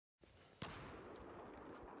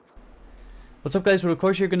What's up, guys? What of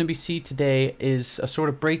course you're going to see today is a sort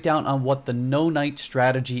of breakdown on what the no knight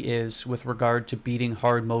strategy is with regard to beating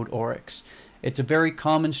hard mode Oryx. It's a very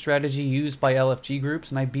common strategy used by LFG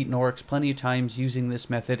groups, and I've beaten Oryx plenty of times using this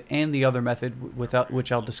method and the other method,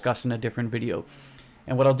 which I'll discuss in a different video.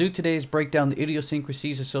 And what I'll do today is break down the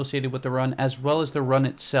idiosyncrasies associated with the run, as well as the run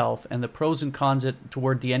itself, and the pros and cons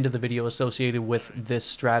toward the end of the video associated with this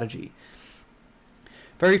strategy.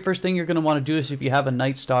 Very first thing you're going to want to do is, if you have a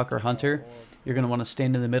Night Stalker Hunter, you're going to want to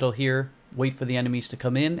stand in the middle here, wait for the enemies to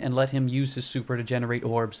come in, and let him use his super to generate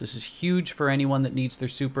orbs. This is huge for anyone that needs their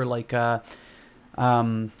super, like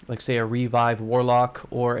say a Revive Warlock,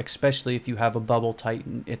 or especially if you have a Bubble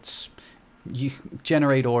Titan. You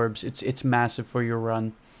generate orbs. It's massive for your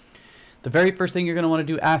run. The very first thing you're going to want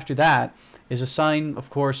to do after that is assign,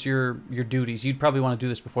 of course, your duties. You'd probably want to do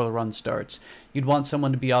this before the run starts. You'd want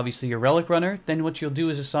someone to be obviously your relic runner. Then what you'll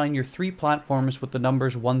do is assign your 3 platforms with the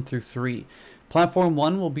numbers 1 through 3. Platform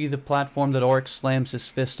 1 will be the platform that Oryx slams his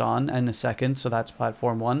fist on in a second, so that's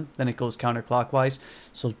platform 1. Then it goes counterclockwise.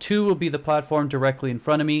 So 2 will be the platform directly in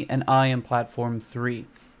front of me, and I am platform 3.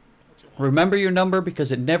 Remember your number,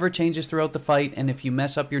 because it never changes throughout the fight, and if you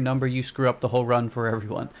mess up your number, you screw up the whole run for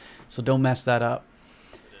everyone. So don't mess that up.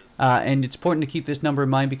 And it's important to keep this number in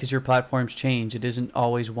mind because your platforms change. It isn't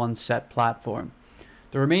always one set platform.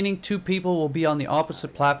 The remaining 2 people will be on the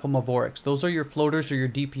opposite platform of Oryx. Those are your floaters or your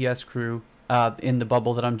DPS crew in the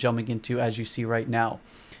bubble that I'm jumping into, as you see right now.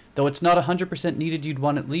 Though it's not 100% needed, you'd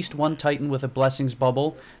want at least one Titan with a Blessings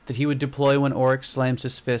bubble that he would deploy when Oryx slams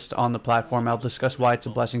his fist on the platform. I'll discuss why it's a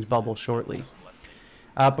Blessings bubble shortly.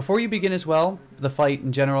 Before you begin as well, the fight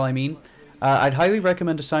in general I mean, I'd highly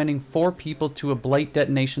recommend assigning 4 people to a Blight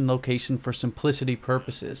detonation location for simplicity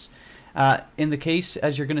purposes. In the case,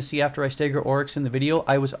 as you're going to see after I stagger Oryx in the video,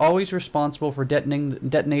 I was always responsible for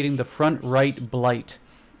detonating the front right Blight,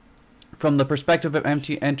 from the perspective of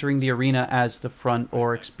entering the arena as the front,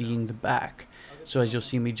 Oryx being the back. So as you'll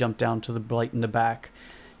see me jump down to the Blight in the back.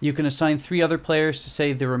 You can assign 3 other players to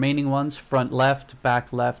say the remaining ones, front left,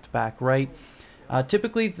 back right.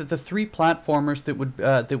 Typically, the 3 platformers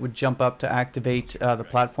that would jump up to activate the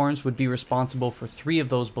platforms would be responsible for 3 of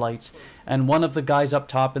those Blights, and one of the guys up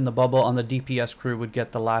top in the bubble on the DPS crew would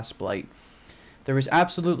get the last Blight. There is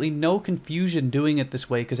absolutely no confusion doing it this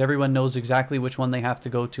way, because everyone knows exactly which one they have to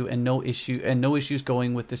go to, and no issues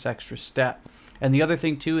going with this extra step. And the other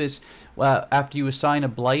thing too is, after you assign a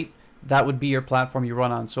Blight, that would be your platform you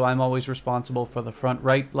run on. So I'm always responsible for the front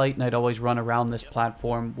right Blight, and I'd always run around this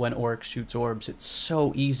platform when Oryx shoots orbs. It's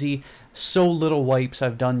so easy, so little wipes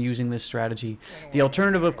I've done using this strategy. The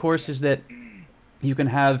alternative, of course, is that you can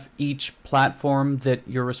have each platform that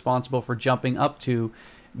you're responsible for jumping up to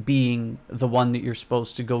being the one that you're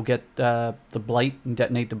supposed to go get the Blight and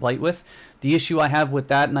detonate the Blight with. The issue I have with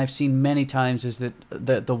that, and I've seen many times, is that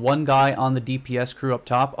the one guy on the DPS crew up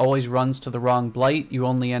top always runs to the wrong Blight. You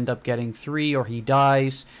only end up getting 3, or he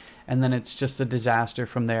dies, and then it's just a disaster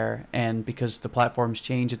from there. And because the platforms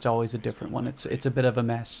change, it's always a different one. It's a bit of a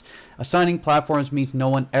mess. Assigning platforms means no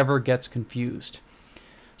one ever gets confused.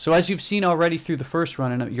 So as you've seen already through the first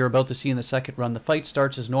run, and you're about to see in the second run, the fight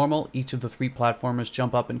starts as normal. Each of the 3 platformers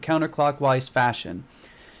jump up in counterclockwise fashion.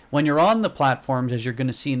 When you're on the platforms, as you're going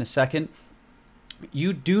to see in a second,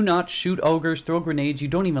 you do not shoot ogres, throw grenades. You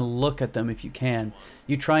don't even look at them if you can.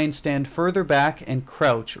 You try and stand further back and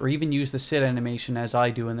crouch, or even use the sit animation as I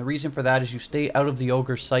do. And the reason for that is you stay out of the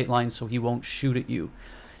ogre's sight line so he won't shoot at you.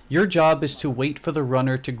 Your job is to wait for the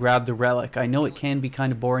runner to grab the relic. I know it can be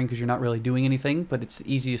kind of boring because you're not really doing anything, but it's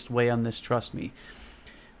the easiest way on this, trust me.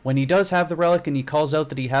 When he does have the relic and he calls out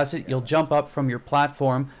that he has it, you'll jump up from your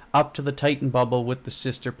platform up to the Titan bubble with the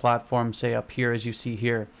sister platform, say up here as you see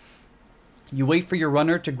here. You wait for your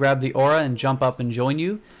runner to grab the aura and jump up and join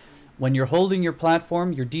you. When you're holding your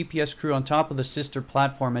platform, your DPS crew on top of the sister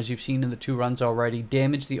platform, as you've seen in the 2 runs already,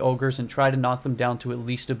 damage the ogres and try to knock them down to at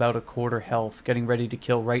least about a quarter health, getting ready to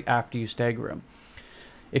kill right after you stagger them.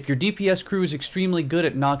 If your DPS crew is extremely good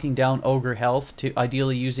at knocking down ogre health,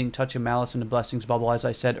 ideally using Touch of Malice and a Blessings bubble, as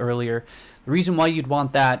I said earlier, the reason why you'd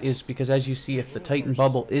want that is because, as you see, if the Titan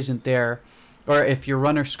bubble isn't there, or if your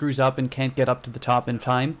runner screws up and can't get up to the top in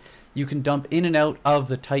time, you can dump in and out of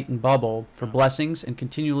the Titan bubble for Blessings and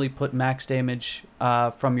continually put max damage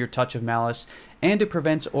from your Touch of Malice. And it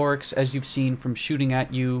prevents Oryx, as you've seen, from shooting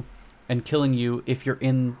at you and killing you. If you're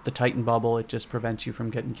in the Titan bubble, it just prevents you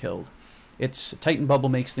from getting killed. Titan bubble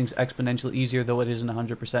makes things exponentially easier, though it isn't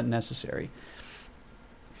 100% necessary.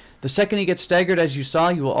 The second he gets staggered, as you saw,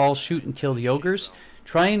 you will all shoot and kill the ogres.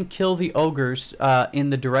 Try and kill the ogres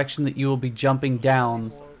in the direction that you will be jumping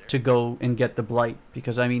down to go and get the blight,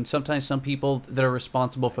 because I mean sometimes some people that are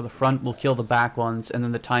responsible for the front will kill the back ones and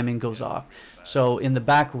then the timing goes off. So in the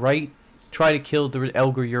back right, try to kill the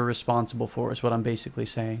ogre you're responsible for, is what I'm basically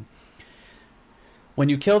saying. When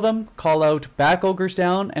you kill them, call out back ogres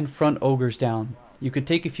down and front ogres down. You could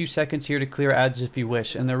take a few seconds here to clear ads if you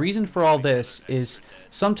wish, and the reason for all this is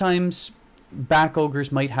sometimes back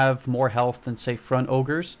ogres might have more health than say front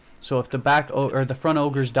ogres. So if the the front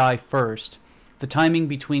ogres die first, the timing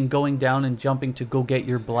between going down and jumping to go get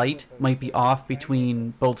your blight might be off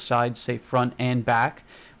between both sides, say front and back,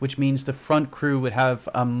 which means the front crew would have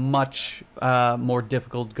a much more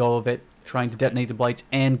difficult go of it trying to detonate the blights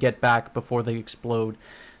and get back before they explode.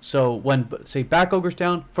 So when, say, back ogres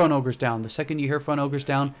down, front ogres down, the second you hear front ogres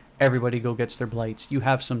down, everybody go gets their blights. You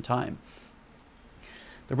have some time.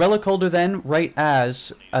 The relic holder then, right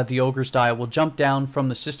as the ogres die, will jump down from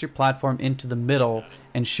the sister platform into the middle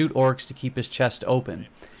and shoot Oryx to keep his chest open.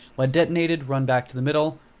 When detonated, run back to the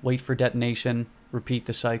middle, wait for detonation, repeat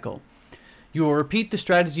the cycle. You will repeat the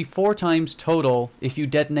strategy 4 times total if you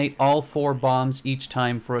detonate all 4 bombs each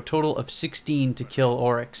time, for a total of 16 to kill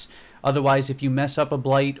Oryx. Otherwise, if you mess up a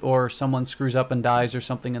blight or someone screws up and dies or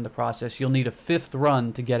something in the process, you'll need a 5th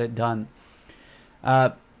run to get it done.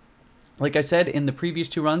 Like I said, in the previous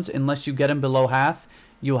 2 runs, unless you get him below half,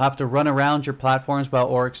 you'll have to run around your platforms while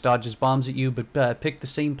Oryx dodges bombs at you, but pick the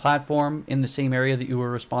same platform in the same area that you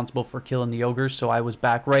were responsible for killing the ogres. So I was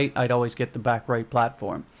back right, I'd always get the back right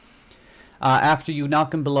platform. After you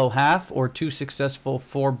knock him below half, or 2 successful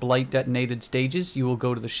 4 blight detonated stages, you will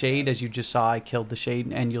go to the shade. As you just saw, I killed the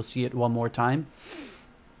shade, and you'll see it one more time.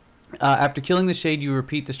 After killing the shade, you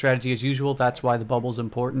repeat the strategy as usual. That's why the bubble's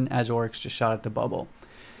important, as Oryx just shot at the bubble.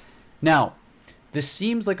 Now, this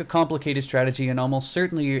seems like a complicated strategy, and almost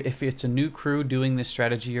certainly if it's a new crew doing this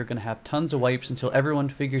strategy, you're going to have tons of wipes until everyone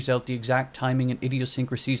figures out the exact timing and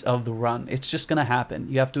idiosyncrasies of the run. It's just going to happen.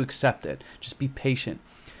 You have to accept it. Just be patient.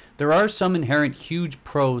 There are some inherent huge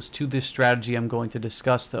pros to this strategy I'm going to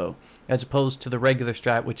discuss, though, as opposed to the regular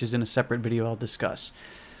strat, which is in a separate video I'll discuss.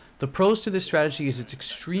 The pros to this strategy is it's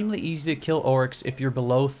extremely easy to kill Oryx if you're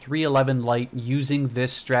below 311 light using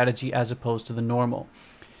this strategy as opposed to the normal.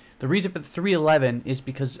 The reason for the 311 is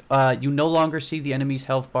because you no longer see the enemy's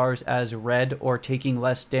health bars as red or taking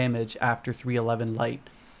less damage after 311 light.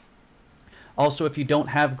 Also, if you don't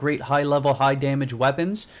have great high-level, high-damage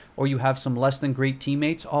weapons, or you have some less than great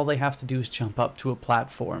teammates, all they have to do is jump up to a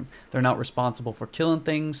platform. They're not responsible for killing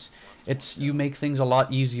things. You make things a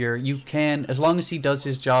lot easier. You can, as long as he does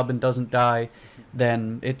his job and doesn't die,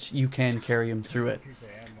 then you can carry him through it.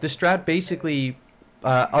 This strat basically,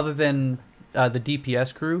 other than the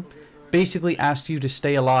DPS crew, basically asks you to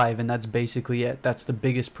stay alive, and that's basically it. That's the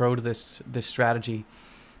biggest pro to this strategy.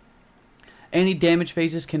 Any damage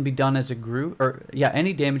phases can be done as a group,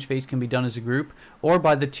 any damage phase can be done as a group, or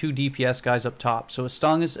by the 2 DPS guys up top. So as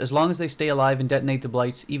long as they stay alive and detonate the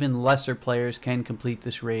blights, even lesser players can complete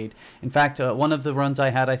this raid. In fact, one of the runs I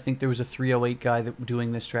had, I think there was a 308 guy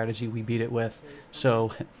doing this strategy. We beat it with.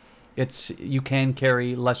 So you can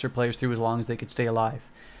carry lesser players through as long as they could stay alive.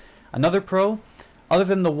 Another pro, other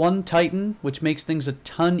than the 1 Titan, which makes things a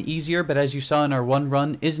ton easier, but as you saw in our 1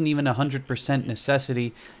 run, isn't even a 100%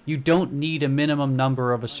 necessity, you don't need a minimum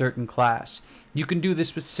number of a certain class. You can do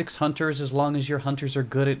this with 6 hunters as long as your hunters are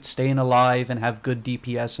good at staying alive and have good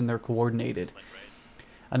DPS and they're coordinated.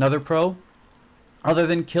 Another pro, other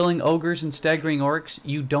than killing ogres and staggering Oryx,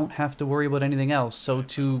 you don't have to worry about anything else. So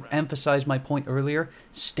to emphasize my point earlier,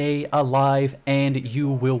 stay alive and you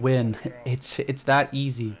will win. It's that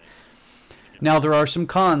easy. Now, there are some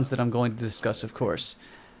cons that I'm going to discuss, of course.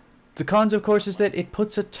 The cons, of course, is that it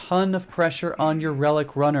puts a ton of pressure on your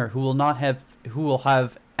relic runner, who will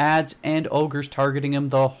have ads and ogres targeting him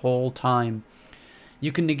the whole time.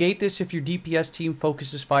 You can negate this if your DPS team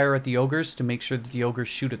focuses fire at the ogres to make sure that the ogres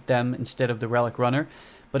shoot at them instead of the relic runner.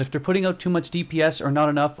 But if they're putting out too much DPS or not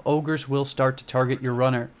enough, ogres will start to target your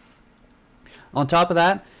runner. On top of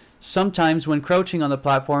that, sometimes when crouching on the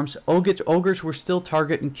platforms, ogres will still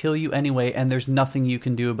target and kill you anyway, and there's nothing you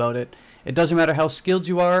can do about it. It doesn't matter how skilled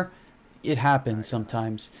you are, it happens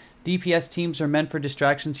sometimes. DPS teams are meant for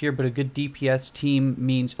distractions here, but a good DPS team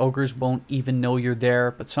means ogres won't even know you're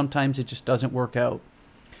there, but sometimes it just doesn't work out.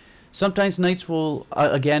 Sometimes knights will,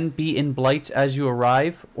 again, be in blights as you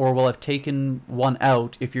arrive, or will have taken one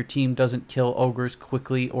out if your team doesn't kill ogres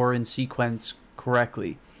quickly or in sequence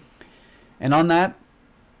correctly. And on that,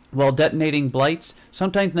 while detonating blights,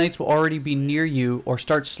 sometimes knights will already be near you or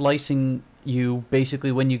start slicing you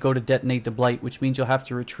basically when you go to detonate the blight, which means you'll have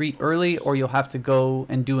to retreat early or you'll have to go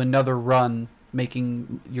and do another run,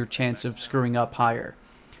 making your chance of screwing up higher.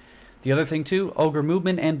 The other thing too, ogre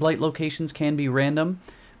movement and blight locations can be random.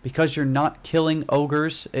 Because you're not killing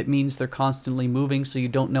ogres, it means they're constantly moving, so you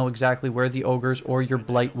don't know exactly where the ogres or your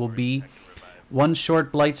blight will be. One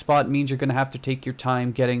short blight spot means you're going to have to take your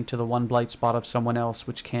time getting to the one blight spot of someone else,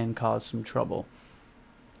 which can cause some trouble.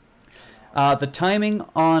 The timing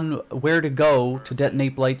on where to go to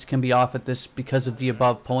detonate blights can be off at this because of the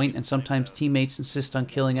above point, and sometimes teammates insist on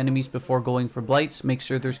killing enemies before going for blights. Make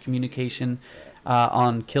sure there's communication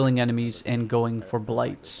on killing enemies and going for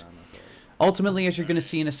blights. Ultimately, as you're going to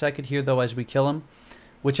see in a second here, though, as we kill them,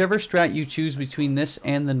 whichever strat you choose between this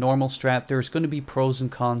and the normal strat, there's going to be pros and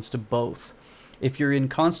cons to both. If you're in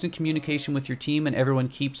constant communication with your team and everyone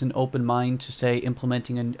keeps an open mind to, say,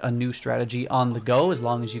 implementing a new strategy on the go, as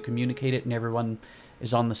long as you communicate it and everyone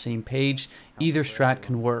is on the same page, either strat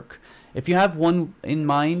can work. If you have one in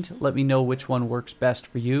mind, let me know which one works best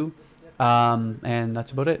for you. And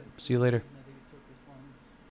that's about it. See you later.